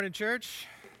Morning, church.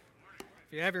 If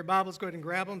you have your Bibles, go ahead and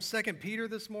grab them. 2 Peter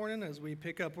this morning as we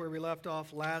pick up where we left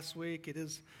off last week. It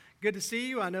is good to see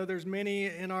you. I know there's many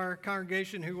in our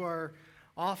congregation who are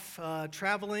off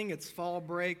traveling. It's fall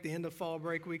break, the end of fall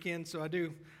break weekend. So I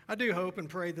do hope and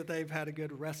pray that they've had a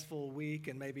good restful week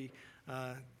and maybe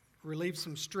relieve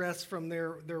some stress from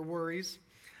their worries.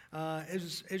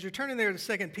 As you're turning there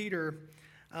to 2 Peter,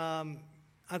 I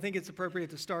think it's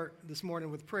appropriate to start this morning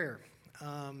with prayer.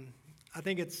 I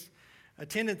think it's a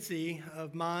tendency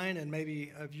of mine and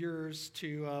maybe of yours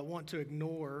to want to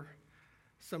ignore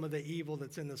some of the evil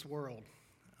that's in this world.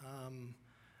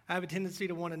 I have a tendency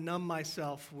to want to numb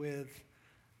myself with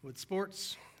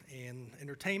sports and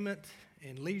entertainment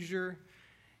and leisure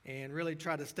and really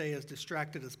try to stay as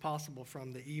distracted as possible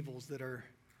from the evils that are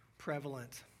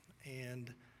prevalent.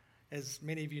 And as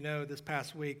many of you know, this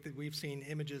past week that we've seen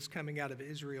images coming out of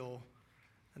Israel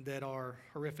that are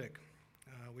horrific.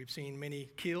 We've seen many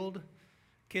killed,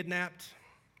 kidnapped,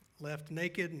 left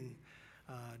naked and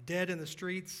dead in the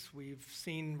streets. We've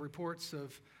seen reports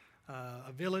of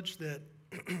a village that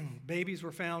babies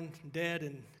were found dead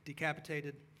and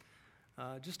decapitated.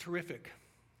 Just horrific,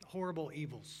 horrible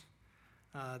evils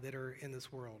that are in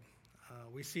this world.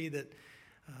 We see that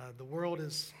the world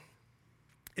is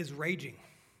raging,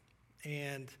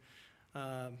 and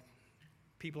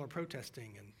people are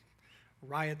protesting, and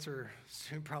riots are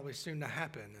probably soon to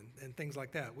happen, and things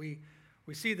like that. We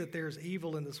see that there's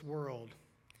evil in this world,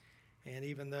 and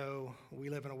even though we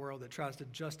live in a world that tries to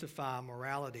justify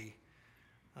morality,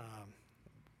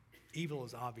 evil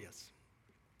is obvious.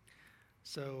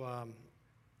 So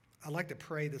I'd like to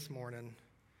pray this morning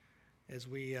as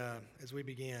we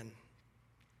begin.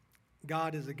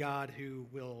 God is a God who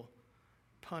will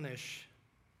punish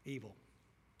evil.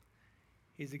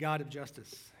 He's a God of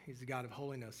justice. He's a God of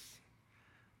holiness.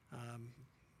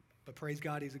 But praise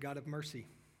God, He's a God of mercy.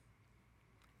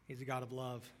 He's a God of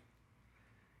love.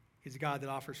 He's a God that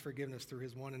offers forgiveness through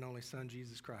His one and only Son,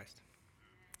 Jesus Christ.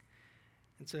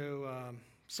 And so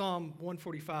Psalm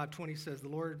 145:20 says, "The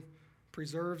Lord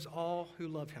preserves all who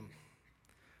love Him,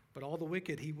 but all the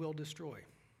wicked He will destroy."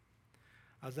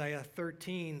 Isaiah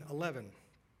 13:11,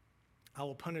 "I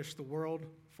will punish the world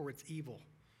for its evil,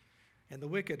 and the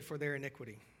wicked for their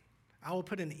iniquity. I will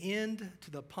put an end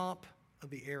to the pomp of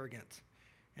the arrogant,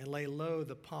 and lay low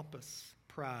the pompous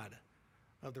pride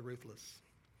of the ruthless."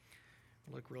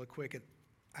 Look really quick at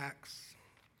Acts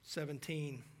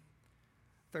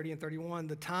 17:30 and 31.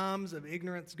 "The times of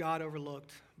ignorance God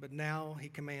overlooked, but now He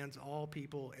commands all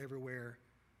people everywhere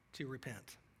to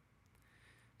repent.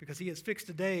 Because He has fixed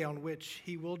a day on which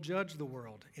He will judge the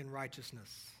world in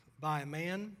righteousness by a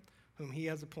man whom He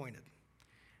has appointed.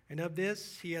 And of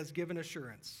this He has given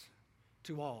assurance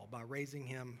to all by raising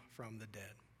Him from the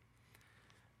dead."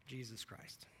 Jesus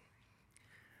Christ.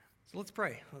 So let's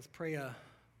pray. Let's pray a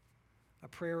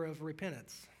prayer of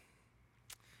repentance.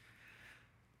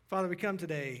 Father, we come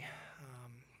today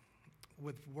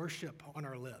with worship on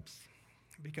our lips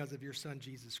because of your Son,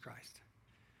 Jesus Christ.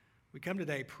 We come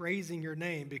today praising your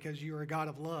name because you are a God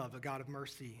of love, a God of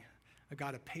mercy, a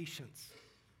God of patience.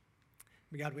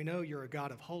 God, we know you're a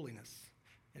God of holiness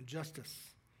and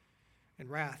justice and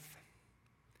wrath.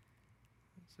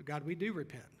 So God, we do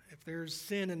repent. If there's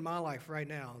sin in my life right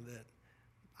now that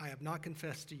I have not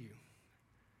confessed to you,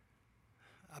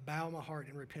 I bow my heart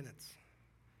in repentance.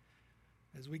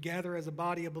 As we gather as a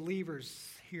body of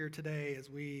believers here today, as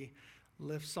we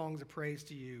lift songs of praise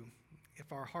to you,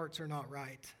 if our hearts are not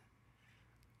right,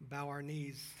 bow our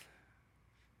knees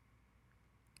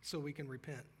so we can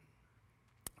repent.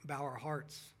 Bow our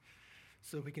hearts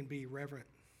so we can be reverent,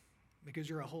 because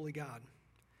you're a holy God.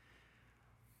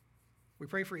 We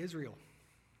pray for Israel.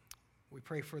 We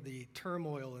pray for the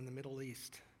turmoil in the Middle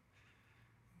East.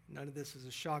 None of this is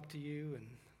a shock to you, and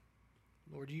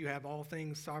Lord, you have all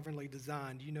things sovereignly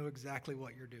designed. You know exactly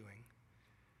what you're doing.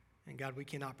 And God, we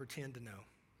cannot pretend to know.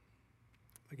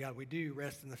 But God, we do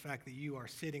rest in the fact that you are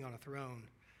sitting on a throne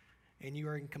and you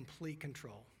are in complete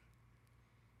control.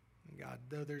 And God,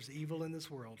 though there's evil in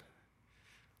this world,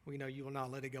 we know you will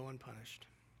not let it go unpunished.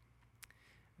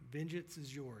 Vengeance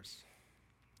is yours.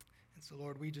 And so,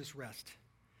 Lord, we just rest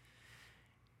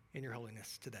in your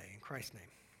holiness today. In Christ's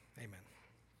name, amen.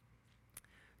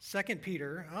 2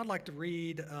 Peter, I'd like to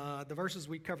read the verses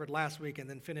we covered last week and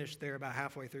then finish there about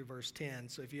halfway through verse 10.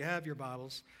 So if you have your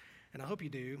Bibles, and I hope you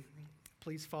do,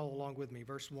 please follow along with me.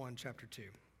 Verse 1, chapter 2.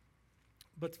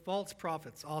 "But false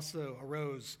prophets also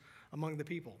arose among the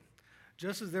people,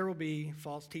 just as there will be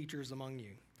false teachers among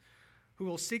you, who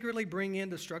will secretly bring in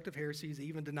destructive heresies,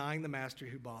 even denying the master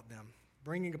who bought them,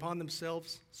 bringing upon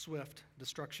themselves swift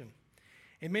destruction.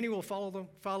 And many will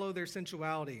follow their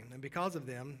sensuality, and because of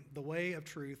them, the way of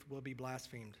truth will be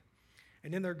blasphemed.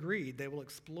 And in their greed, they will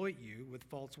exploit you with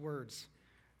false words.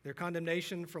 Their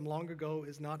condemnation from long ago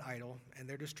is not idle, and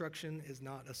their destruction is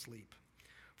not asleep.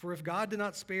 For if God did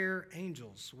not spare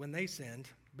angels when they sinned,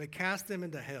 but cast them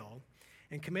into hell,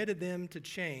 and committed them to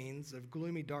chains of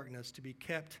gloomy darkness to be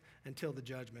kept until the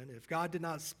judgment, if God did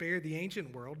not spare the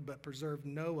ancient world, but preserved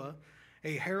Noah,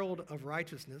 a herald of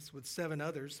righteousness, with 7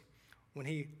 others, when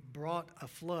he brought a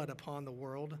flood upon the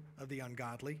world of the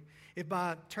ungodly, if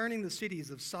by turning the cities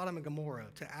of Sodom and Gomorrah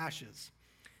to ashes,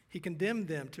 he condemned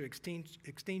them to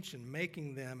extinction,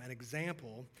 making them an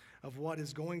example of what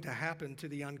is going to happen to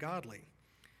the ungodly.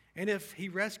 And if he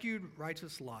rescued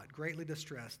righteous Lot, greatly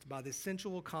distressed by the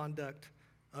sensual conduct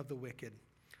of the wicked,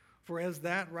 for as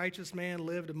that righteous man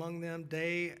lived among them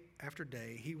day after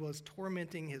day, he was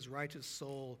tormenting his righteous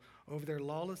soul over their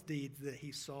lawless deeds that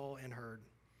he saw and heard.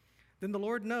 Then the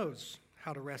Lord knows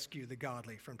how to rescue the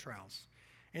godly from trials,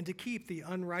 and to keep the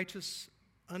unrighteous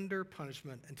under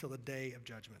punishment until the day of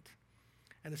judgment,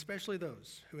 and especially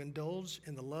those who indulge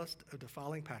in the lust of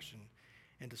defiling passion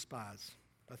and despise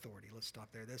authority. Let's stop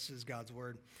there. This is God's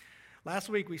word. Last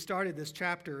week we started this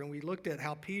chapter and we looked at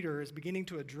how Peter is beginning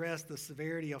to address the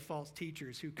severity of false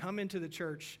teachers who come into the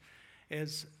church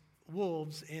as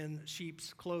wolves in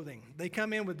sheep's clothing. They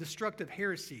come in with destructive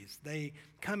heresies. They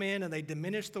come in and they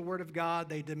diminish the word of God.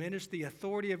 They diminish the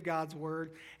authority of God's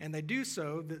word, and they do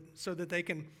so that they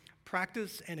can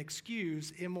practice and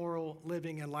excuse immoral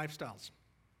living and lifestyles.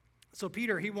 So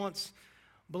Peter, he wants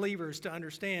believers to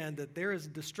understand that there is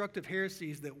destructive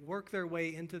heresies that work their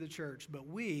way into the church, but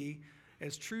we,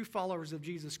 as true followers of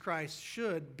Jesus Christ,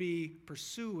 should be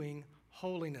pursuing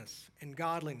holiness and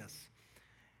godliness.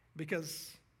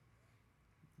 Because,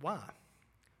 why?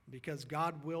 Because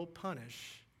God will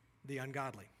punish the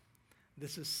ungodly.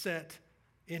 This is set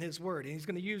in his word. And he's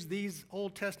going to use these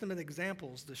Old Testament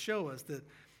examples to show us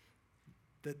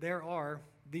that there are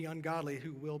the ungodly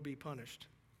who will be punished.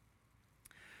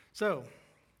 So,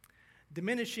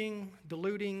 diminishing,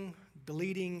 diluting,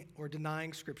 deleting, or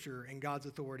denying Scripture and God's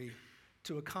authority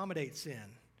to accommodate sin,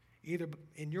 either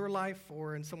in your life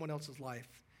or in someone else's life,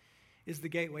 is the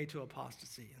gateway to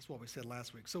apostasy. That's what we said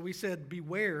last week. So we said,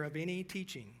 beware of any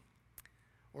teaching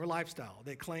or lifestyle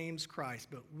that claims Christ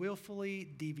but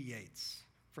willfully deviates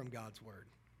from God's word.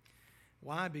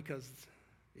 Why? Because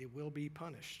it will be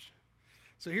punished.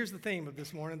 So here's the theme of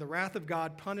this morning. The wrath of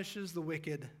God punishes the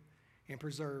wicked and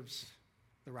preserves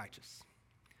the righteous.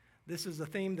 This is a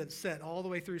theme that's set all the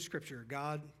way through Scripture.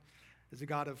 God is a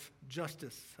God of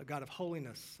justice, a God of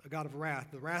holiness, a God of wrath.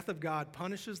 The wrath of God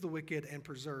punishes the wicked and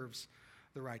preserves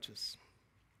the righteous.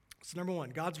 So number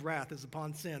one, God's wrath is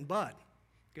upon sin, but,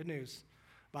 good news,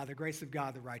 by the grace of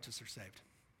God, the righteous are saved.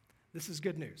 This is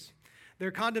good news.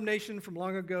 Their condemnation from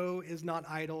long ago is not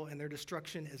idle, and their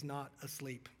destruction is not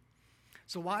asleep.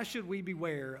 So why should we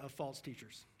beware of false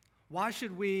teachers? Why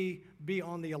should we be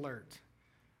on the alert?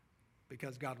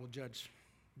 Because God will judge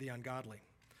the ungodly.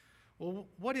 Well,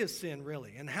 what is sin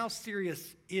really? And how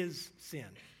serious is sin?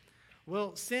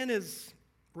 Well, sin is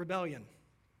rebellion.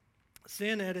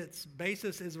 Sin at its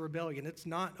basis is rebellion. It's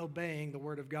not obeying the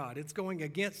word of God. It's going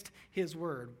against his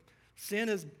word. Sin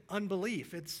is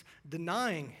unbelief. It's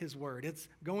denying his word. It's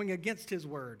going against his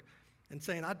word and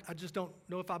saying, I just don't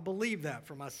know if I believe that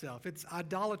for myself. It's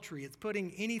idolatry. It's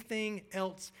putting anything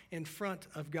else in front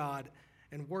of God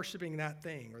and worshiping that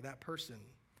thing or that person.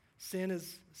 Sin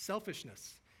is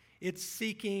selfishness. It's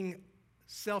seeking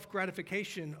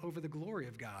self-gratification over the glory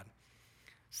of God.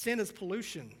 Sin is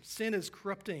pollution. Sin is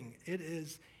corrupting. It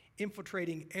is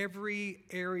infiltrating every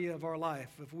area of our life.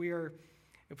 If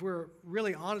we're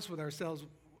really honest with ourselves,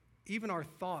 even our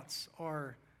thoughts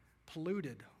are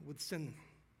polluted with sin.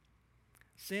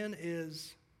 Sin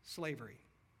is slavery.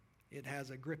 It has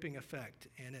a gripping effect,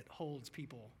 and it holds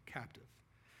people captive.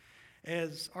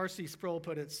 As R.C. Sproul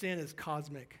put it, sin is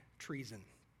cosmic treason.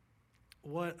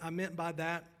 What I meant by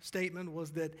that statement was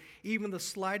that even the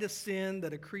slightest sin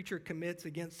that a creature commits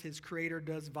against his Creator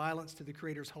does violence to the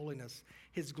Creator's holiness,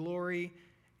 his glory,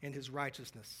 and his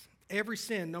righteousness. Every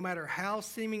sin, no matter how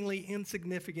seemingly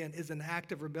insignificant, is an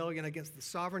act of rebellion against the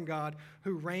sovereign God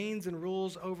who reigns and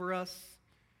rules over us,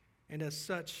 and as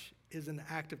such is an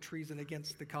act of treason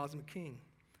against the cosmic king.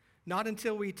 Not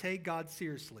until we take God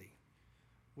seriously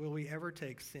will we ever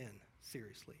take sin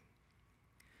seriously.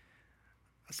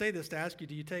 I say this to ask you,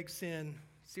 do you take sin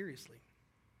seriously?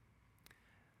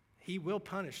 He will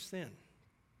punish sin.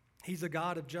 He's a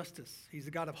God of justice. He's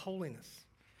a God of holiness.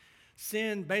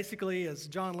 Sin, basically, as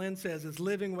John Lynn says, is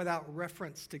living without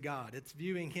reference to God. It's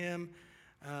viewing him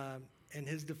and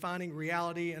his defining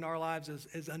reality in our lives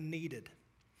is unneeded.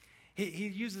 He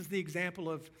uses the example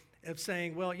of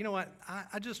saying, well, you know what,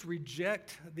 I just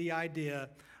reject the idea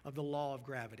of the law of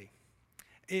gravity.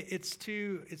 It's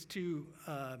too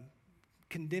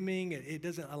condemning. It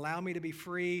doesn't allow me to be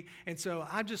free. And so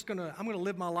I'm gonna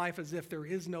live my life as if there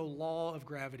is no law of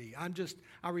gravity.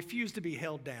 I refuse to be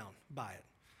held down by it.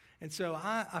 And so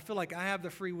I feel like I have the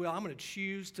free will. I'm gonna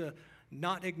choose to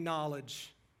not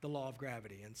acknowledge the law of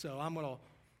gravity. And so I'm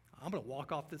gonna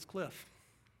walk off this cliff.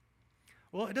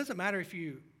 Well, it doesn't matter if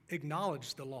you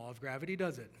acknowledge the law of gravity,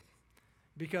 does it?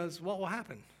 Because what will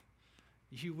happen?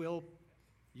 You will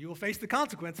face the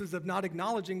consequences of not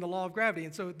acknowledging the law of gravity.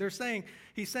 And so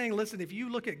he's saying, listen, if you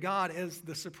look at God as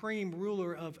the supreme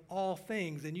ruler of all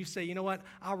things, and you say, you know what,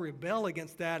 I'll rebel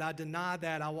against that, I deny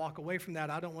that, I walk away from that,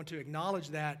 I don't want to acknowledge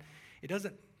that, it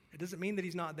doesn't mean that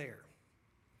he's not there.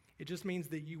 It just means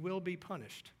that you will be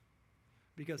punished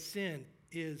because sin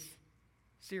is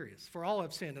serious. For all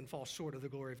have sinned and fall short of the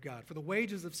glory of God. For the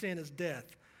wages of sin is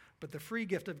death, but the free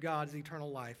gift of God is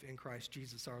eternal life in Christ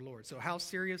Jesus our Lord. So how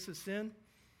serious is sin?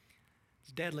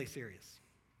 It's deadly serious.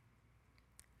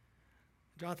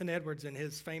 Jonathan Edwards, in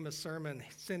his famous sermon,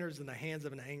 Sinners in the Hands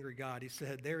of an Angry God, he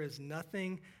said, there is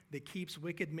nothing that keeps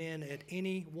wicked men at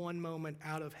any one moment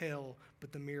out of hell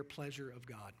but the mere pleasure of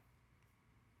God.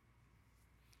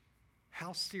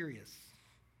 How serious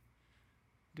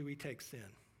do we take sin?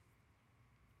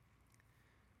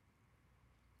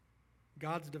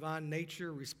 God's divine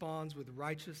nature responds with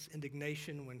righteous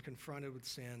indignation when confronted with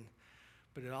sin,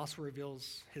 but it also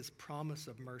reveals his promise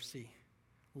of mercy,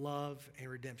 love, and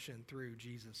redemption through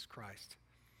Jesus Christ.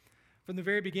 From the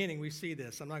very beginning, we see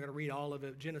this. I'm not going to read all of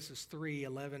it. Genesis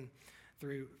 3:11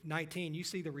 through 19, you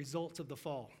see the results of the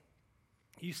fall.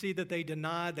 You see that they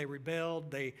denied, they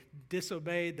rebelled, they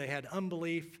disobeyed, they had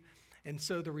unbelief, and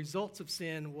so the results of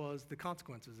sin was the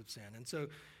consequences of sin. And so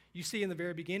you see in the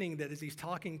very beginning that as he's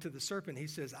talking to the serpent, he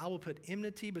says, I will put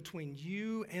enmity between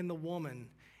you and the woman,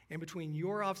 and between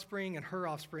your offspring and her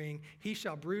offspring. He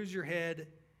shall bruise your head,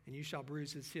 and you shall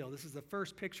bruise his heel. This is the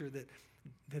first picture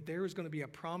that there is going to be a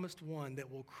promised one that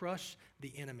will crush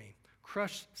the enemy,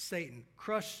 crush Satan,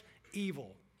 crush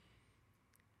evil.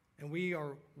 And we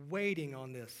are waiting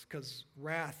on this because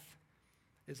wrath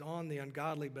is on the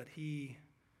ungodly, but he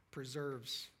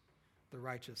preserves the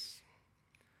righteous.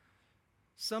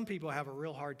 Some people have a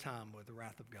real hard time with the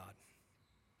wrath of God.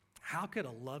 How could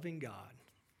a loving God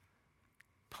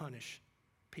punish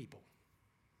people?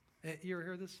 You ever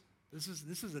hear this?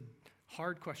 This is a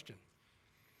hard question.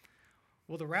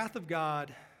 Well, the wrath of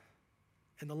God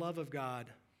and the love of God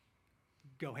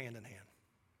go hand in hand.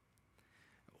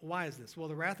 Why is this? Well,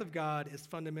 the wrath of God is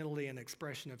fundamentally an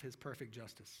expression of his perfect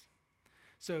justice.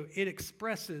 So it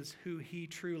expresses who he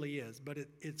truly is, but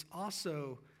it's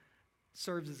also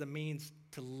serves as a means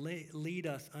to lead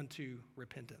us unto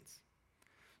repentance.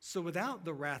 So without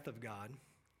the wrath of God,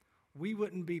 we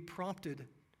wouldn't be prompted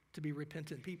to be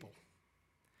repentant people.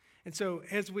 And so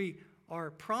as we are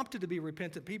prompted to be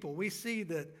repentant people, we see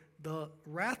that the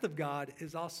wrath of God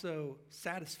is also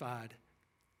satisfied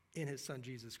in his son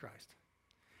Jesus Christ.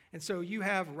 And so you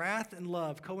have wrath and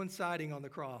love coinciding on the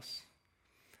cross.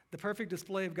 The perfect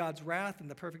display of God's wrath and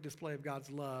the perfect display of God's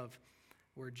love,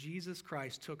 where Jesus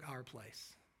Christ took our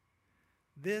place.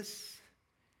 This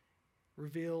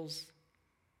reveals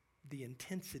the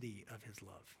intensity of his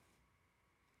love.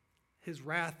 His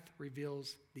wrath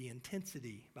reveals the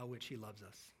intensity by which he loves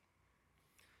us.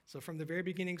 So from the very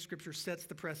beginning, Scripture sets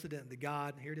the precedent that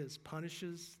God, here it is,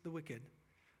 punishes the wicked,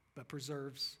 but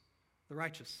preserves the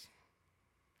righteous.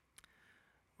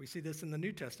 We see this in the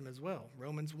New Testament as well.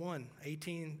 Romans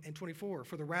 1:18 and 24.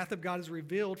 For the wrath of God is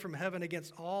revealed from heaven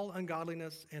against all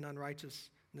ungodliness and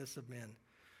unrighteousness of men,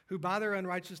 who by their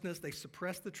unrighteousness they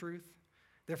suppress the truth.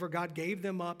 Therefore God gave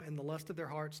them up in the lust of their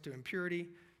hearts to impurity,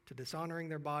 to dishonoring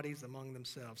their bodies among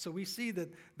themselves. So we see that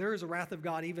there is a wrath of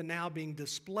God even now being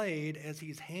displayed as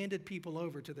he's handed people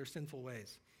over to their sinful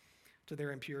ways, to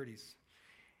their impurities.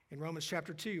 In Romans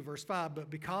chapter 2, verse 5, but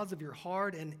because of your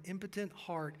hard and impotent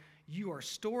heart, you are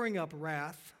storing up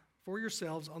wrath for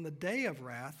yourselves on the day of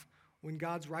wrath when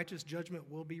God's righteous judgment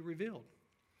will be revealed.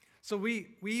 So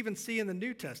we even see in the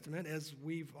New Testament, as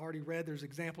we've already read, there's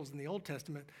examples in the Old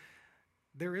Testament,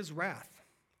 there is wrath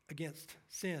against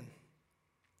sin.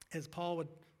 As Paul would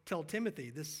tell Timothy,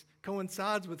 this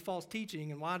coincides with false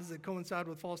teaching. And why does it coincide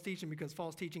with false teaching? Because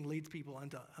false teaching leads people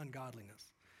unto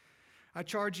ungodliness. I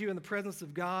charge you in the presence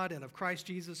of God and of Christ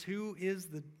Jesus, who is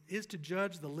to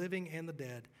judge the living and the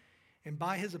dead. And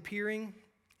by his appearing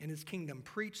in his kingdom,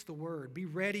 preach the word. Be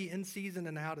ready in season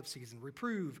and out of season.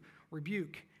 Reprove,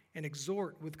 rebuke, and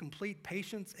exhort with complete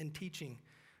patience and teaching.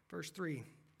 Verse 3,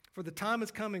 for the time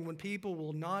is coming when people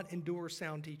will not endure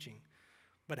sound teaching,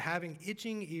 but having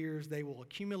itching ears, they will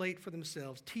accumulate for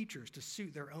themselves teachers to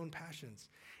suit their own passions,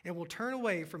 and will turn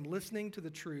away from listening to the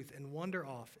truth and wander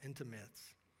off into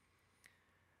myths.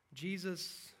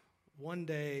 Jesus one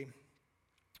day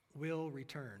will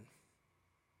return.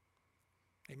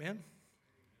 Amen?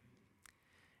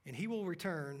 And he will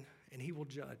return and he will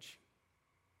judge.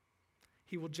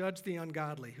 He will judge the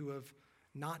ungodly who have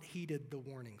not heeded the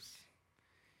warnings,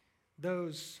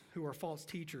 those who are false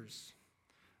teachers,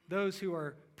 those who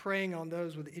are preying on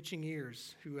those with itching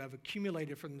ears, who have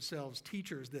accumulated for themselves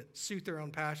teachers that suit their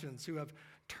own passions, who have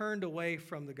turned away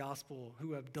from the gospel,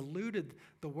 who have diluted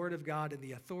the word of God and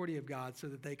the authority of God so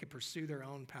that they could pursue their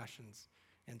own passions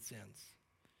and sins.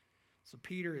 So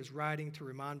Peter is writing to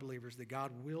remind believers that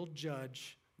God will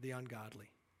judge the ungodly,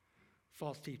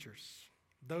 false teachers,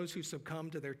 those who succumb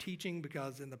to their teaching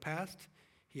because in the past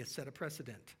he has set a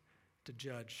precedent to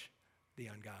judge the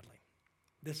ungodly.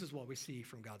 This is what we see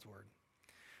from God's word.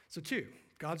 So 2,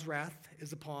 God's wrath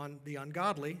is upon the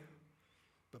ungodly,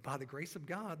 but by the grace of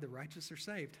God, the righteous are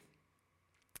saved.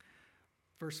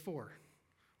 Verse 4,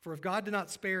 for if God did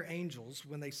not spare angels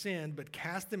when they sinned, but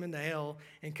cast them into hell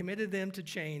and committed them to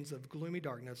chains of gloomy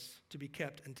darkness to be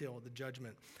kept until the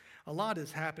judgment. A lot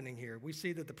is happening here. We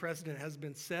see that the precedent has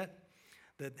been set,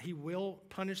 that he will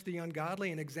punish the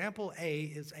ungodly, and example A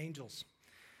is angels.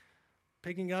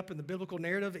 Picking up in the biblical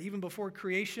narrative, even before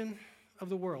creation of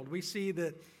the world, we see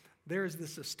that there is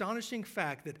this astonishing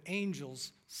fact that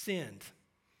angels sinned.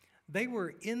 They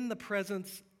were in the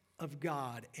presence of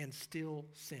God and still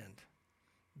sinned.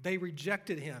 They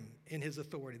rejected him in his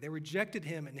authority. They rejected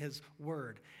him in his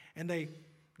word. And they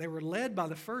were led by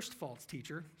the first false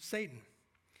teacher, Satan.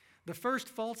 The first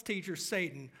false teacher,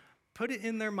 Satan, put it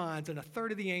in their minds, and a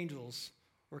third of the angels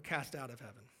were cast out of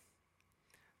heaven.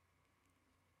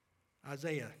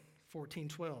 Isaiah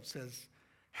 14:12 says,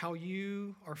 how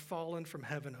you are fallen from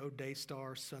heaven, O day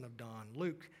star, son of dawn.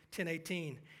 Luke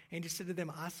 10:18, and he said to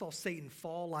them, I saw Satan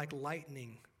fall like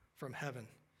lightning from heaven.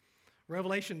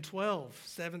 Revelation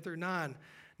 12:7-9,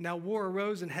 now war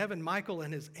arose in heaven, Michael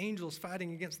and his angels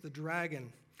fighting against the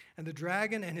dragon. And the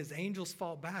dragon and his angels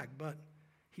fought back, but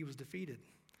he was defeated.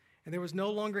 And there was no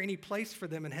longer any place for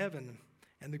them in heaven.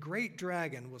 And the great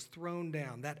dragon was thrown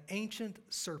down, that ancient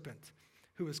serpent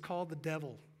who is called the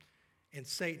devil and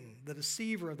Satan, the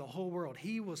deceiver of the whole world.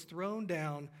 He was thrown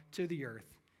down to the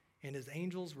earth, and his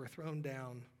angels were thrown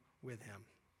down with him.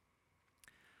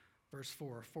 Verse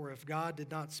 4, for if God did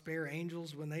not spare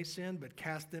angels when they sinned, but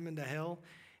cast them into hell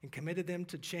and committed them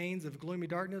to chains of gloomy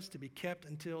darkness to be kept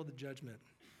until the judgment.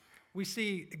 We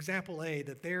see example A,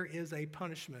 that there is a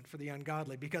punishment for the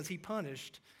ungodly because he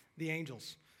punished the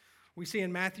angels. We see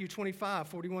in Matthew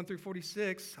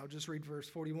 25:41-46, I'll just read verse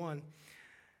 41.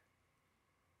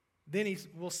 Then he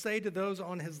will say to those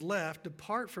on his left,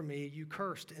 depart from me, you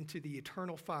cursed, into the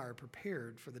eternal fire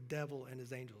prepared for the devil and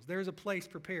his angels. There is a place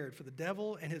prepared for the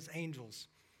devil and his angels,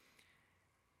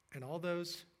 and all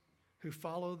those who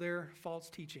follow their false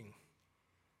teaching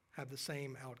have the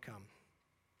same outcome.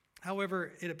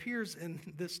 However, it appears in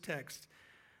this text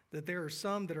that there are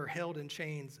some that are held in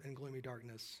chains and gloomy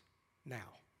darkness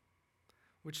now,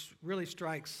 which really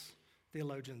strikes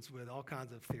theologians with all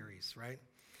kinds of theories, right?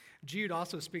 Jude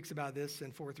also speaks about this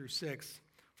in 4-6.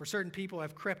 For certain people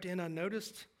have crept in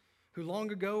unnoticed, who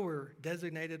long ago were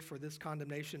designated for this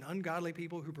condemnation, ungodly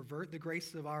people who pervert the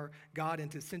grace of our God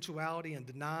into sensuality and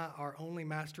deny our only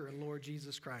Master and Lord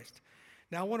Jesus Christ.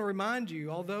 Now I want to remind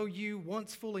you, although you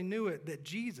once fully knew it, that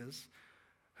Jesus,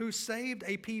 who saved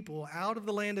a people out of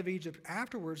the land of Egypt,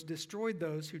 afterwards destroyed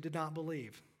those who did not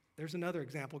believe. There's another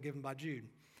example given by Jude.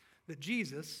 That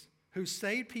Jesus, who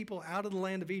saved people out of the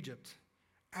land of Egypt,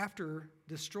 after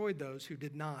destroyed those who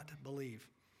did not believe.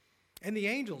 And the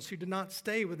angels who did not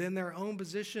stay within their own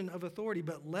position of authority,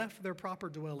 but left their proper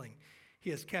dwelling, he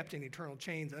has kept in eternal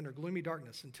chains under gloomy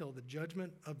darkness until the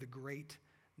judgment of the great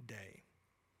day.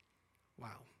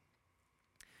 Wow.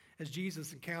 As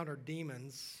Jesus encountered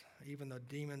demons, even the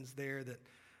demons there that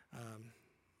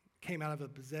came out of a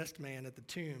possessed man at the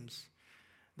tombs,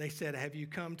 they said, have you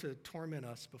come to torment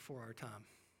us before our time?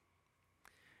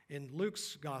 In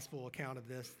Luke's gospel account of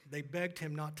this, they begged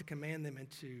him not to command them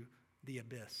into the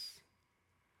abyss.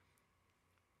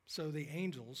 So the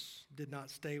angels did not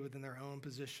stay within their own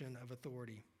position of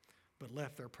authority, but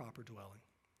left their proper dwelling.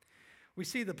 We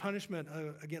see the punishment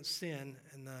against sin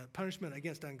and the punishment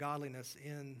against ungodliness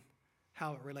in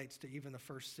how it relates to even the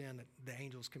first sin that the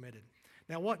angels committed.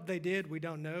 Now, what they did, we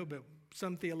don't know, but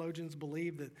some theologians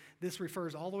believe that this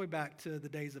refers all the way back to the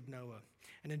days of Noah.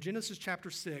 And in Genesis chapter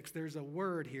 6, there's a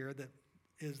word here that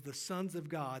is the sons of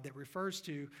God that refers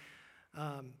to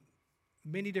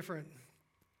many different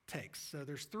takes. So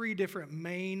there's three different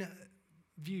main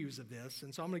views of this,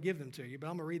 and so I'm going to give them to you, but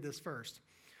I'm going to read this first.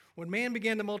 When man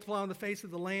began to multiply on the face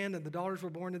of the land and the daughters were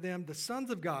born to them, the sons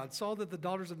of God saw that the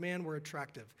daughters of men were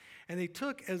attractive, and they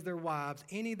took as their wives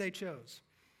any they chose.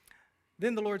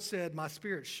 Then the Lord said, my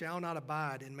spirit shall not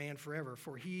abide in man forever,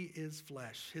 for he is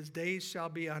flesh. His days shall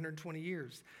be 120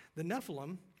 years. The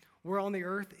Nephilim were on the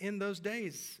earth in those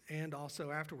days and also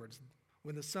afterwards,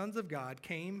 when the sons of God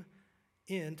came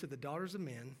in to the daughters of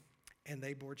men, and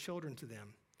they bore children to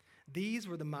them. These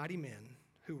were the mighty men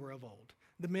who were of old,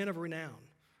 the men of renown.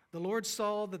 The Lord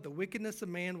saw that the wickedness of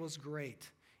man was great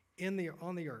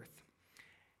on the earth,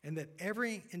 and that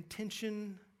every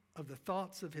intention of the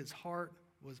thoughts of his heart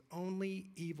was only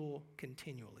evil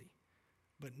continually.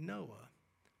 But Noah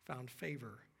found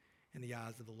favor in the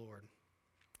eyes of the Lord.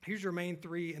 Here's your main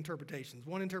three interpretations.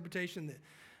 One interpretation, that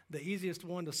the easiest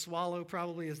one to swallow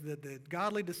probably, is that the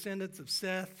godly descendants of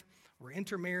Seth were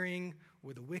intermarrying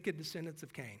with the wicked descendants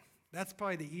of Cain. That's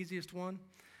probably the easiest one.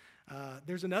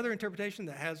 There's another interpretation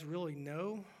that has really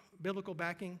no biblical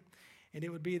backing, and it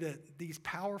would be that these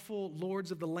powerful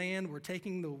lords of the land were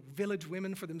taking the village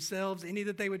women for themselves, any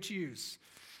that they would choose.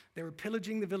 They were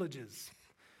pillaging the villages.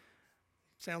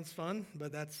 Sounds fun,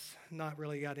 but that's not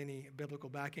really got any biblical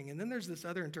backing. And then there's this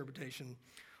other interpretation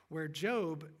where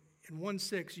Job in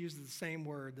 1:6 uses the same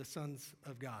word, the sons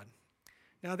of God.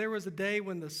 Now there was a day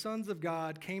when the sons of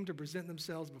God came to present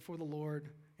themselves before the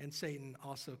Lord, and Satan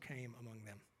also came among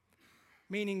them.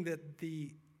 Meaning that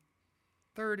the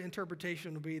third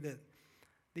interpretation would be that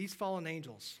these fallen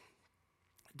angels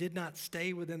did not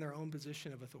stay within their own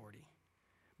position of authority,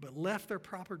 but left their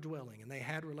proper dwelling, and they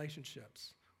had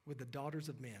relationships with the daughters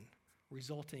of men,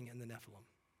 resulting in the Nephilim.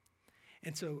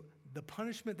 And so the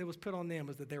punishment that was put on them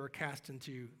was that they were cast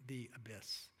into the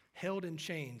abyss, held in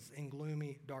chains in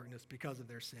gloomy darkness because of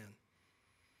their sin.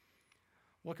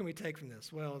 What can we take from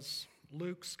this? Well, as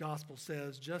Luke's gospel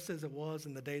says, just as it was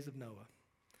in the days of Noah,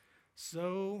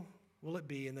 so will it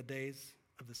be in the days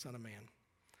of the Son of Man.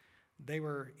 They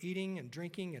were eating and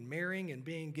drinking and marrying and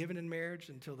being given in marriage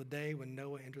until the day when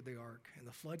Noah entered the ark and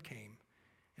the flood came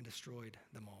and destroyed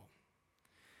them all.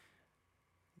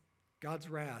 God's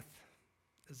wrath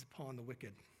is upon the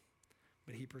wicked,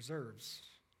 but he preserves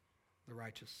the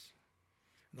righteous.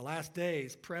 In the last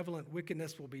days, prevalent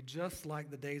wickedness will be just like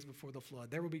the days before the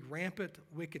flood. There will be rampant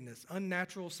wickedness,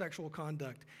 unnatural sexual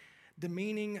conduct,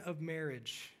 demeaning of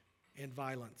marriage, and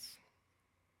violence.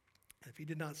 If he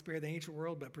did not spare the ancient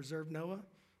world but preserved Noah,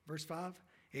 verse 5,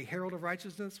 a herald of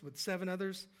righteousness with 7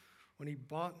 others, when he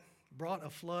brought a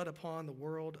flood upon the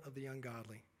world of the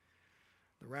ungodly.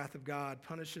 The wrath of God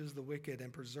punishes the wicked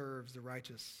and preserves the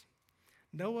righteous.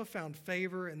 Noah found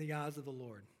favor in the eyes of the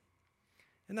Lord.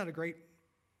 Isn't that a great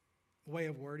way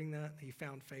of wording that? He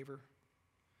found favor.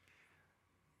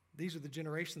 These are the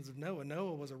generations of Noah.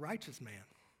 Noah was a righteous man,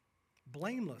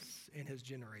 blameless in his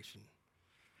generation.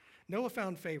 Noah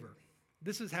found favor.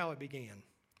 This is how it began.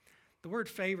 The word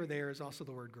favor there is also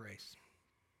the word grace.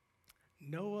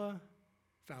 Noah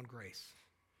found grace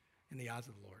in the eyes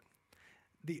of the Lord.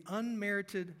 The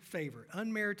unmerited favor,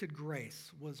 unmerited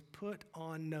grace was put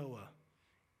on Noah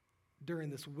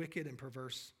during this wicked and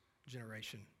perverse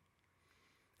generation.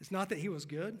 It's not that he was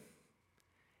good,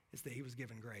 it's that he was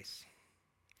given grace.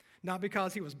 Not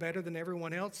because he was better than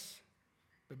everyone else,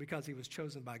 but because he was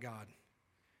chosen by God.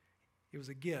 It was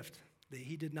a gift that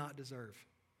he did not deserve.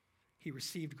 He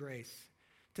received grace.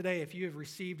 Today, if you have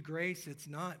received grace, it's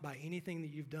not by anything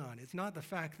that you've done. It's not the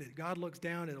fact that God looks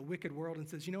down at a wicked world and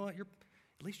says, you know what,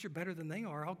 at least you're better than they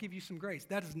are. I'll give you some grace.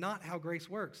 That is not how grace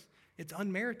works. It's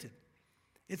unmerited.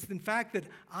 It's the fact that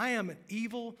I am an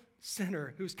evil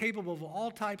sinner who's capable of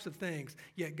all types of things,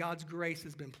 yet God's grace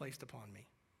has been placed upon me.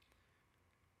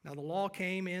 Now, the law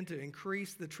came in to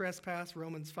increase the trespass,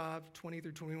 Romans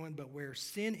 5:20-21, but where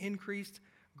sin increased,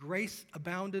 grace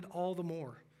abounded all the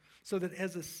more, so that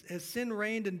as sin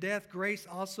reigned in death, grace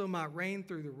also might reign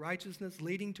through the righteousness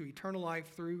leading to eternal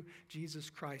life through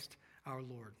Jesus Christ our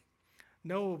Lord.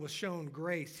 Noah was shown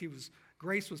grace.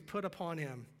 Grace was put upon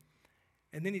him,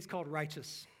 and then he's called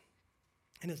righteous.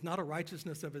 And it's not a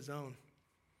righteousness of his own.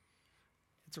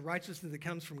 It's a righteousness that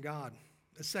comes from God.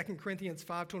 As 2 Corinthians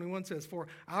 5:21 says, for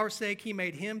our sake he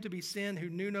made him to be sin who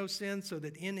knew no sin, so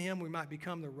that in him we might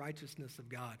become the righteousness of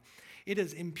God. It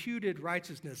is imputed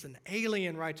righteousness, an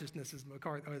alien righteousness,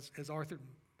 as Arthur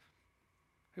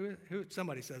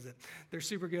Somebody says it. They're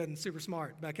super good and super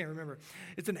smart, but I can't remember.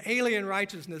 It's an alien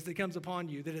righteousness that comes upon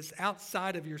you, that is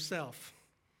outside of yourself.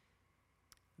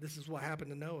 This is what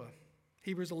happened to Noah.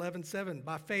 Hebrews 11:7,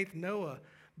 by faith Noah,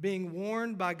 being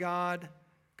warned by God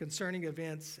concerning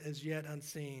events as yet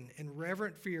unseen, in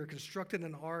reverent fear constructed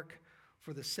an ark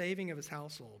for the saving of his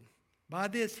household. By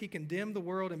this he condemned the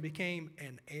world and became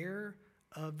an heir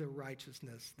of the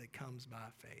righteousness that comes by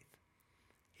faith.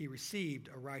 He received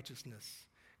a righteousness.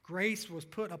 Grace was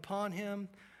put upon him,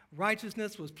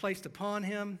 righteousness was placed upon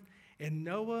him, and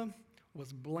Noah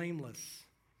was blameless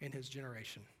in his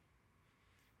generation.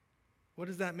 What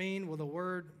does that mean? Well, the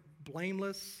word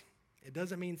blameless, it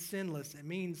doesn't mean sinless, it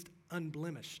means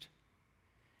unblemished.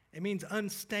 It means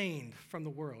unstained from the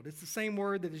world. It's the same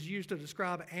word that is used to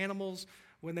describe animals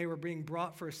when they were being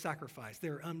brought for a sacrifice.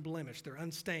 They're unblemished, they're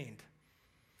unstained.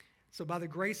 So by the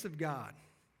grace of God,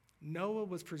 Noah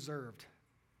was preserved.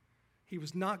 He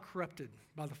was not corrupted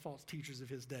by the false teachers of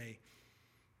his day.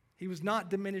 He was not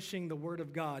diminishing the word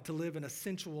of God to live an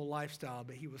sensual lifestyle,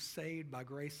 but he was saved by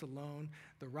grace alone.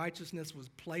 The righteousness was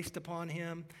placed upon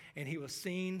him, and he was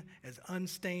seen as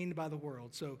unstained by the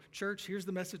world. So, church, here's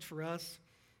the message for us.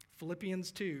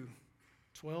 Philippians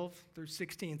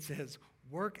 2:12-16 says,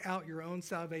 work out your own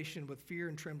salvation with fear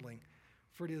and trembling,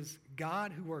 for it is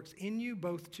God who works in you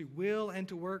both to will and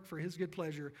to work for his good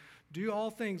pleasure. Do all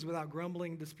things without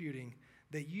grumbling and disputing,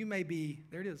 that you may be,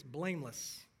 there it is,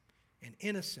 blameless and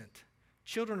innocent,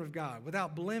 children of God,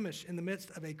 without blemish in the midst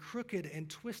of a crooked and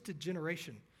twisted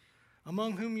generation,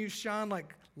 among whom you shine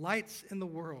like lights in the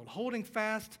world, holding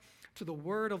fast to the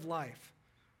word of life,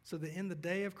 so that in the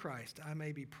day of Christ I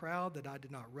may be proud that I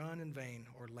did not run in vain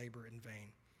or labor in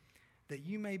vain, that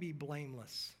you may be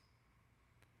blameless.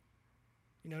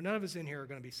 You know, none of us in here are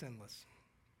going to be sinless.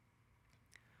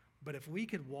 But if we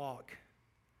could walk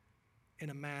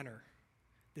in a manner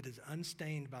that is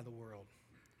unstained by the world,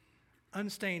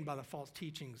 unstained by the false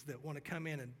teachings that want to come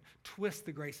in and twist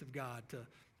the grace of God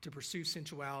to pursue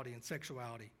sensuality and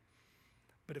sexuality.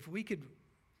 But if we could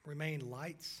remain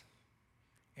lights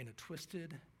in a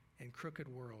twisted and crooked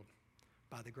world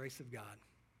by the grace of God,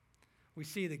 we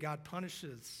see that God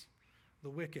punishes the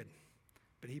wicked,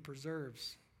 but he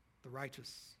preserves the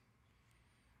righteous.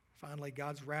 Finally,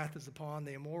 God's wrath is upon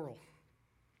the immoral,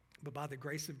 but by the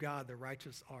grace of God, the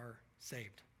righteous are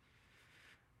saved.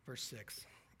 Verse 6.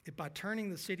 If by turning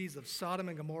the cities of Sodom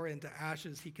and Gomorrah into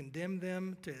ashes, he condemned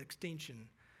them to extinction,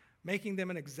 making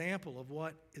them an example of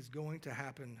what is going to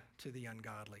happen to the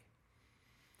ungodly.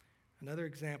 Another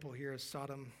example here is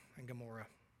Sodom and Gomorrah.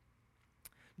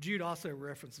 Jude also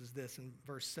references this in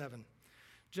verse 7.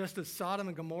 Just as Sodom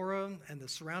and Gomorrah and the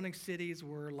surrounding cities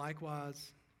were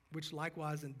likewise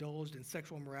indulged in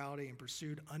sexual immorality and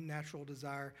pursued unnatural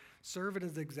desire, serve it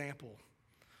as an example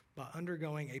by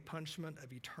undergoing a punishment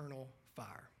of eternal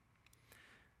fire.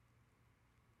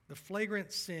 The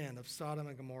flagrant sin of Sodom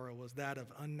and Gomorrah was that of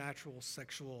unnatural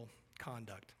sexual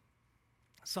conduct.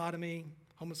 Sodomy,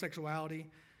 homosexuality,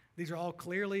 these are all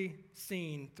clearly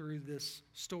seen through this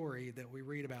story that we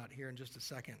read about here in just a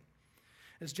second.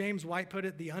 As James White put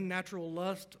it, the unnatural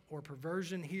lust or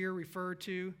perversion here referred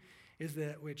to is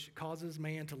that which causes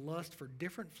man to lust for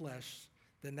different flesh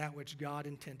than that which God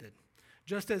intended.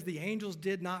 Just as the angels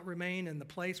did not remain in the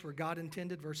place where God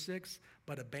intended, verse 6,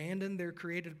 but abandoned their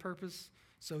created purpose,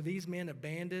 so these men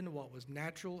abandoned what was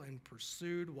natural and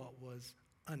pursued what was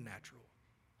unnatural,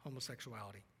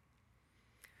 homosexuality.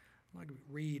 I'd like to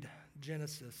read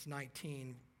Genesis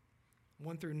 19,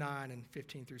 1-9 and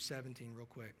 15-17 real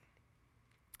quick.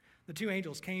 The two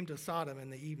angels came to Sodom in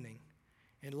the evening,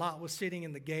 and Lot was sitting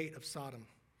in the gate of Sodom.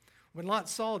 When Lot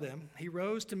saw them, he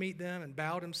rose to meet them and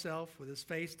bowed himself with his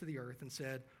face to the earth and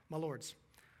said, "My lords,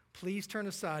 please turn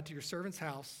aside to your servant's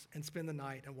house and spend the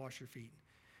night and wash your feet.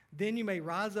 Then you may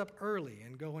rise up early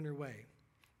and go on your way."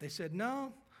 They said,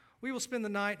 "No, we will spend the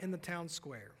night in the town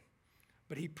square."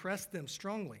 But he pressed them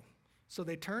strongly. So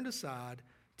they turned aside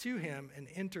to him and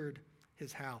entered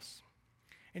his house.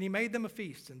 And he made them a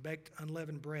feast and baked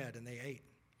unleavened bread, and they ate.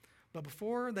 But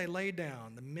before they lay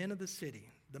down, the men of the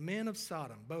city, the men of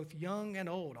Sodom, both young and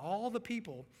old, all the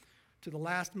people to the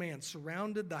last man,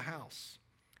 surrounded the house.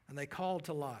 And they called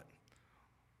to Lot,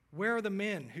 "Where are the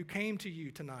men who came to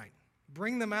you tonight?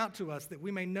 Bring them out to us that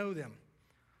we may know them."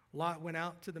 Lot went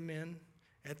out to the men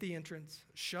at the entrance,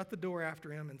 shut the door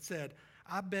after him, and said,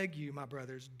 "I beg you, my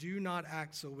brothers, do not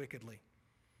act so wickedly.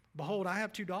 Behold, I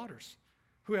have 2 daughters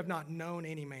who have not known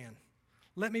any man.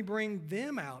 Let me bring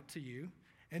them out to you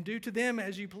and do to them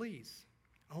as you please.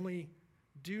 Only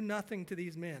do nothing to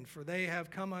these men, for they have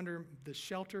come under the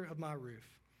shelter of my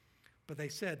roof." But they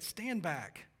said, "Stand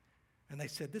back And they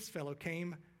said, this fellow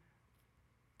came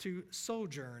to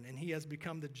sojourn, and he has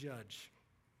become the judge.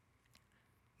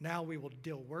 Now we will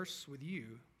deal worse with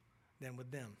you than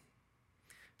with them.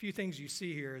 A few things you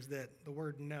see here is that the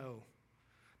word know.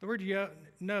 The word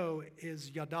know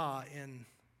is yada in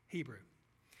Hebrew.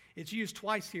 It's used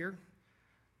twice here,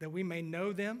 that we may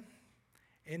know them,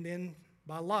 and then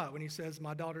by Lot when he says,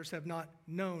 my daughters have not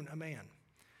known a man.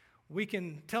 We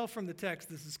can tell from the text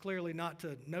this is clearly not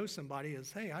to know somebody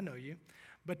as, hey, I know you,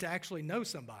 but to actually know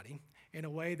somebody in a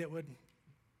way that would,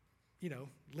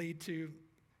 lead to,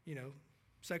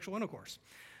 sexual intercourse.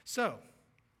 So,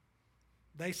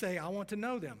 they say, I want to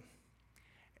know them.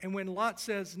 And when Lot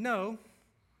says no,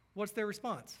 what's their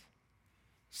response?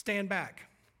 Stand back.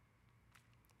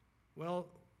 Well,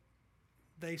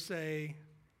 they say,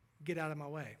 get out of my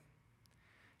way.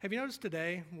 Have you noticed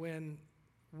today when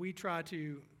we try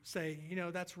to say,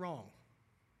 that's wrong,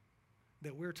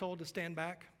 that we're told to stand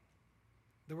back,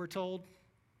 that we're told,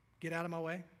 get out of my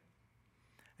way?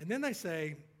 And then they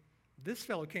say, this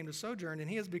fellow came to sojourn and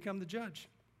he has become the judge.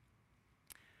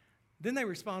 Then they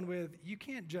respond with, you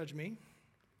can't judge me.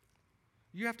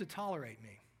 You have to tolerate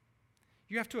me.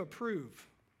 You have to approve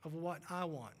of what I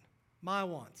want, my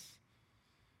wants.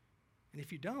 And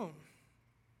if you don't,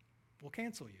 we'll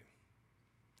cancel you.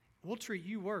 We'll treat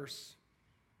you worse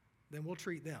than we'll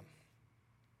treat them.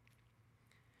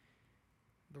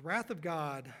 The wrath of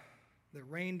God that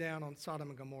rained down on Sodom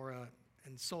and Gomorrah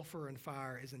and sulfur and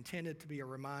fire is intended to be a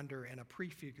reminder and a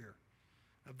prefigure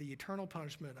of the eternal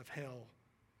punishment of hell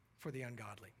for the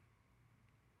ungodly.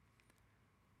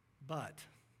 But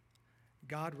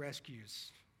God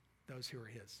rescues those who are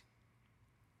his.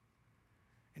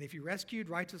 And if he rescued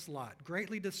righteous Lot,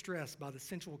 greatly distressed by the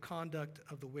sensual conduct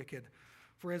of the wicked,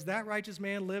 for as that righteous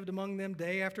man lived among them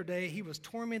day after day, he was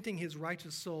tormenting his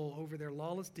righteous soul over their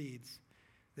lawless deeds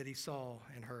that he saw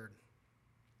and heard.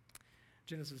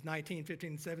 Genesis 19, 15,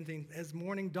 and 17, as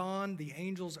morning dawned, the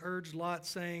angels urged Lot,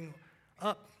 saying,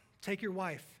 up, take your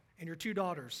wife and your 2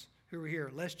 daughters who are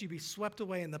here, lest you be swept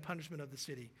away in the punishment of the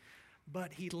city.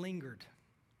 But he lingered.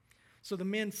 So the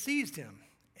men seized him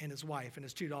and his wife and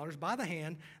his 2 daughters by the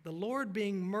hand, the Lord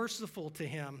being merciful to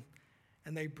him,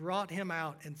 and they brought him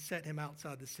out and set him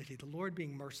outside the city. The Lord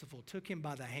being merciful took him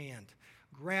by the hand,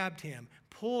 grabbed him,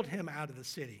 pulled him out of the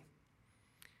city.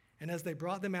 And as they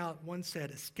brought them out, one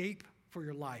said, escape for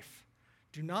your life.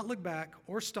 Do not look back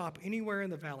or stop anywhere in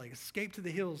the valley. Escape to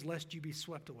the hills, lest you be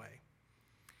swept away.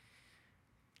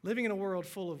 Living in a world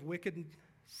full of wicked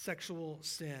sexual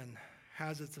sin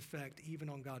has its effect even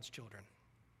on God's children.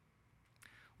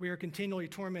 We are continually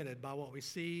tormented by what we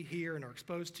see, hear, and are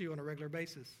exposed to on a regular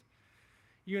basis.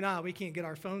 You and I, we can't get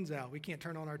our phones out. We can't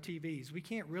turn on our TVs. We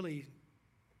can't really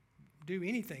do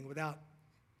anything without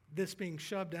this being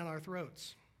shoved down our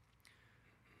throats.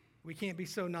 We can't be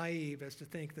so naive as to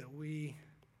think that we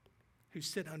who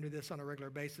sit under this on a regular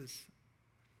basis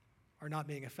are not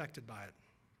being affected by it.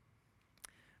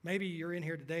 Maybe you're in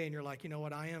here today and you're like, you know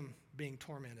what, I am being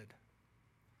tormented.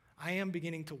 I am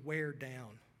beginning to wear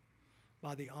down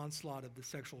by the onslaught of the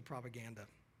sexual propaganda.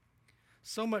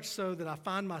 So much so that I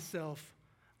find myself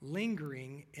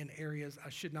lingering in areas I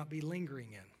should not be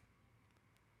lingering in.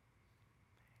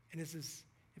 And if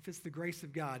it's the grace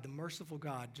of God, the merciful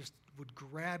God just would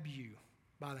grab you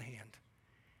by the hand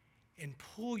and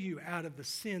pull you out of the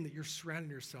sin that you're surrounding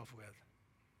yourself with.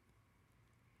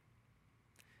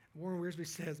 Warren Wiersbe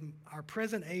says, our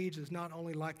present age is not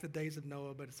only like the days of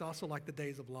Noah, but it's also like the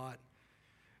days of Lot.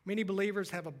 Many believers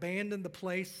have abandoned the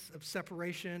place of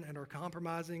separation and are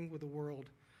compromising with the world.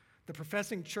 The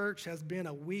professing church has been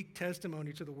a weak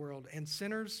testimony to the world, and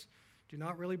sinners do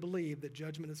not really believe that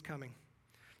judgment is coming.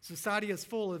 Society is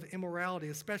full of immorality,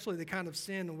 especially the kind of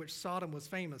sin in which Sodom was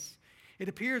famous. It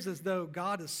appears as though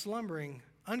God is slumbering,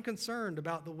 unconcerned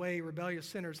about the way rebellious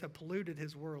sinners have polluted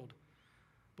his world.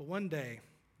 But one day,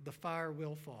 the fire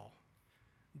will fall.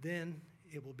 Then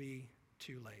it will be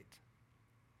too late.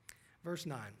 Verse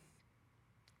 9.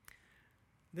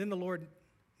 Then the Lord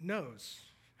knows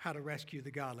how to rescue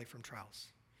the godly from trials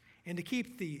and to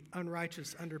keep the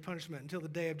unrighteous under punishment until the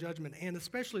day of judgment, and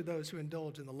especially those who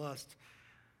indulge in the lust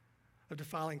of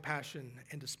defiling passion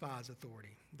and despise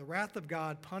authority. The wrath of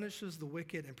God punishes the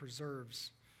wicked and preserves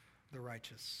the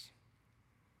righteous.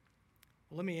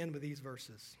 Well, let me end with these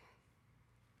verses.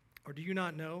 Or do you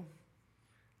not know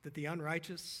that the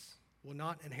unrighteous will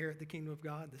not inherit the kingdom of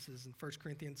God? This is in 1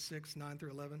 Corinthians 6, 9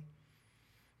 through 11.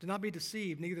 Do not be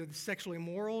deceived, neither the sexually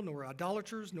immoral, nor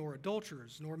idolaters, nor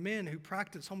adulterers, nor men who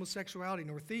practice homosexuality,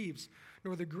 nor thieves,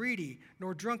 nor the greedy,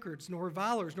 nor drunkards, nor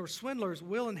revilers, nor swindlers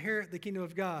will inherit the kingdom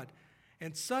of God.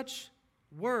 And such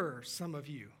were some of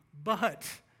you, but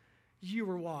you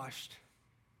were washed.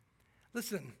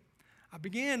 Listen, I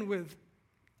began with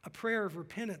a prayer of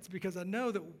repentance because I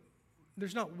know that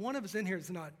there's not one of us in here that's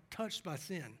not touched by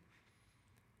sin.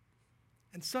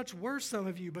 And such were some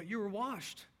of you, but you were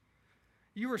washed.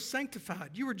 You were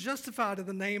sanctified. You were justified in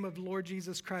the name of the Lord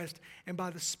Jesus Christ and by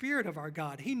the Spirit of our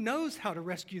God. He knows how to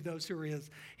rescue those who are His.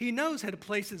 He knows how to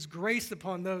place His grace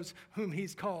upon those whom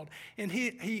He's called. And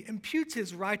He imputes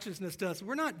His righteousness to us.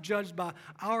 We're not judged by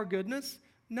our goodness.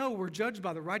 No, we're judged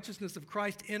by the righteousness of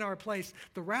Christ in our place.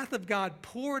 The wrath of God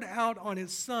poured out on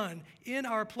His Son in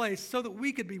our place so that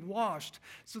we could be washed,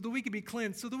 so that we could be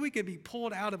cleansed, so that we could be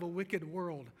pulled out of a wicked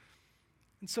world.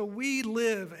 And so we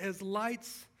live as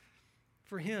lights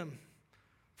for Him.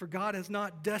 For God has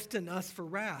not destined us for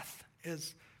wrath,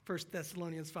 as 1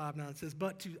 Thessalonians 5:9 says,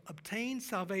 but to obtain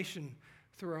salvation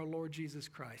through our Lord Jesus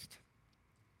Christ.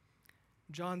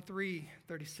 John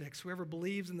 3:36, whoever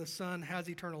believes in the Son has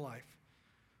eternal life.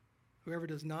 Whoever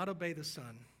does not obey the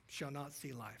Son shall not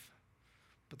see life,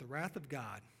 but the wrath of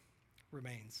God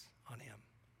remains on him.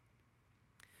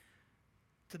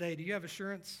 Today, do you have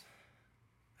assurance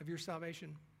of your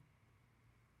salvation?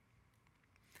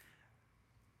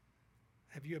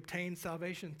 Have you obtained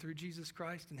salvation through Jesus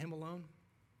Christ and Him alone?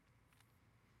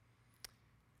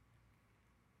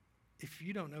 If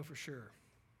you don't know for sure,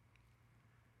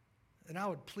 then I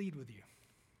would plead with you.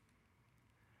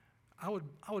 I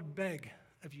would beg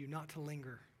of you not to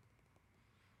linger,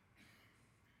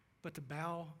 but to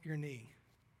bow your knee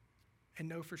and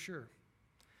know for sure.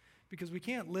 Because we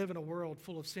can't live in a world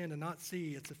full of sin and not see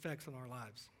its effects on our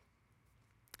lives.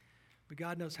 But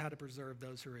God knows how to preserve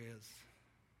those who He is.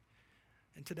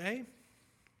 And today,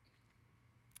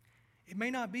 it may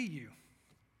not be you,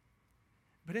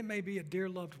 but it may be a dear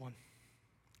loved one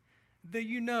that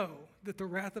you know that the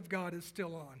wrath of God is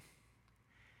still on.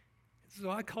 So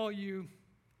I call you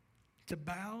to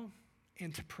bow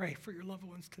and to pray for your loved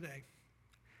ones today,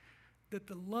 that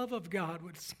the love of God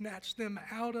would snatch them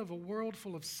out of a world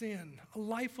full of sin, a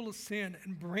life full of sin,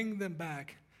 and bring them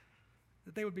back,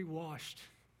 that they would be washed,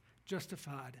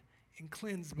 justified, and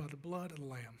cleansed by the blood of the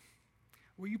Lamb.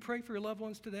 Will you pray for your loved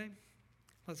ones today?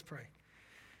 Let's pray.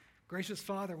 Gracious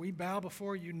Father, we bow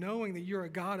before you knowing that you're a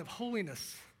God of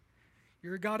holiness.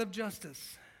 You're a God of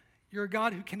justice. You're a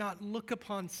God who cannot look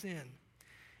upon sin.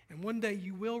 And one day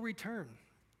you will return.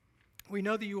 We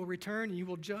know that you will return and you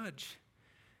will judge.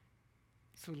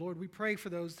 So, Lord, we pray for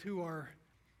those who are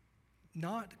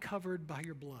not covered by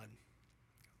your blood.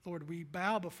 Lord, we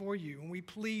bow before you and we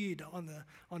plead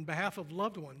on behalf of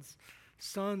loved ones,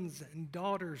 sons and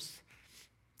daughters,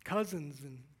 cousins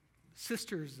and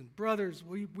sisters and brothers.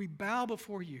 We bow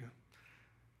before you,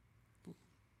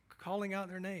 calling out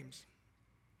their names.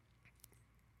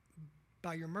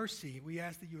 By your mercy, we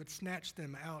ask that you would snatch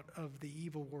them out of the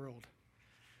evil world,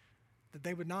 that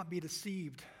they would not be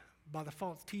deceived by the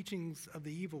false teachings of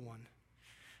the evil one,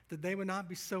 that they would not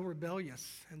be so rebellious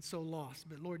and so lost,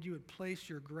 but Lord, you would place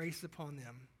your grace upon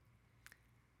them.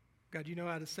 God, you know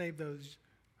how to save those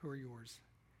who are yours.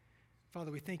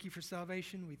 Father, we thank you for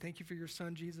salvation. We thank you for your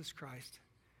Son, Jesus Christ.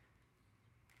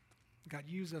 God,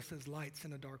 use us as lights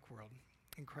in a dark world.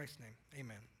 In Christ's name,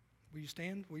 amen. Will you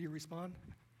stand? Will you respond?